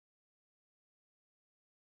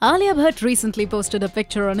Alia Bhatt recently posted a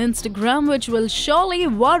picture on Instagram which will surely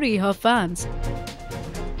worry her fans.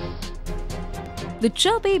 The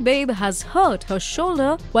chubby babe has hurt her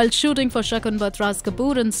shoulder while shooting for Shakun Batra's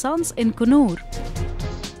Kapoor Sons in Coonoor.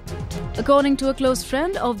 According to a close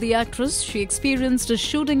friend of the actress, she experienced a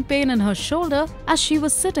shooting pain in her shoulder as she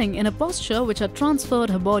was sitting in a posture which had transferred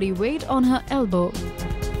her body weight on her elbow.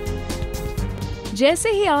 जैसे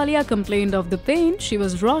ही Alia complained of the pain, she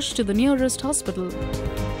was rushed to the nearest hospital.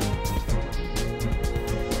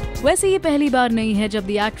 वैसे ये पहली बार नहीं है जब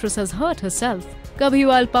the actress has hurt herself. कभी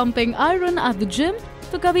while pumping iron at the gym,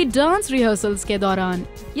 तो कभी dance rehearsals के दौरान.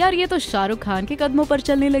 यार ये तो शाहरुख खान के कदमों पर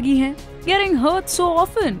चलने लगी हैं. Getting hurt so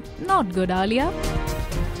often, not good, Alia.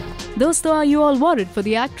 दोस्तों, are you all worried for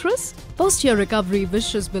the actress? Post your recovery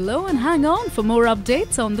wishes below and hang on for more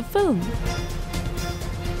updates on the film.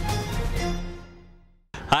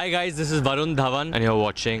 Hi guys, this is Varun Dhawan and you're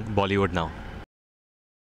watching Bollywood Now.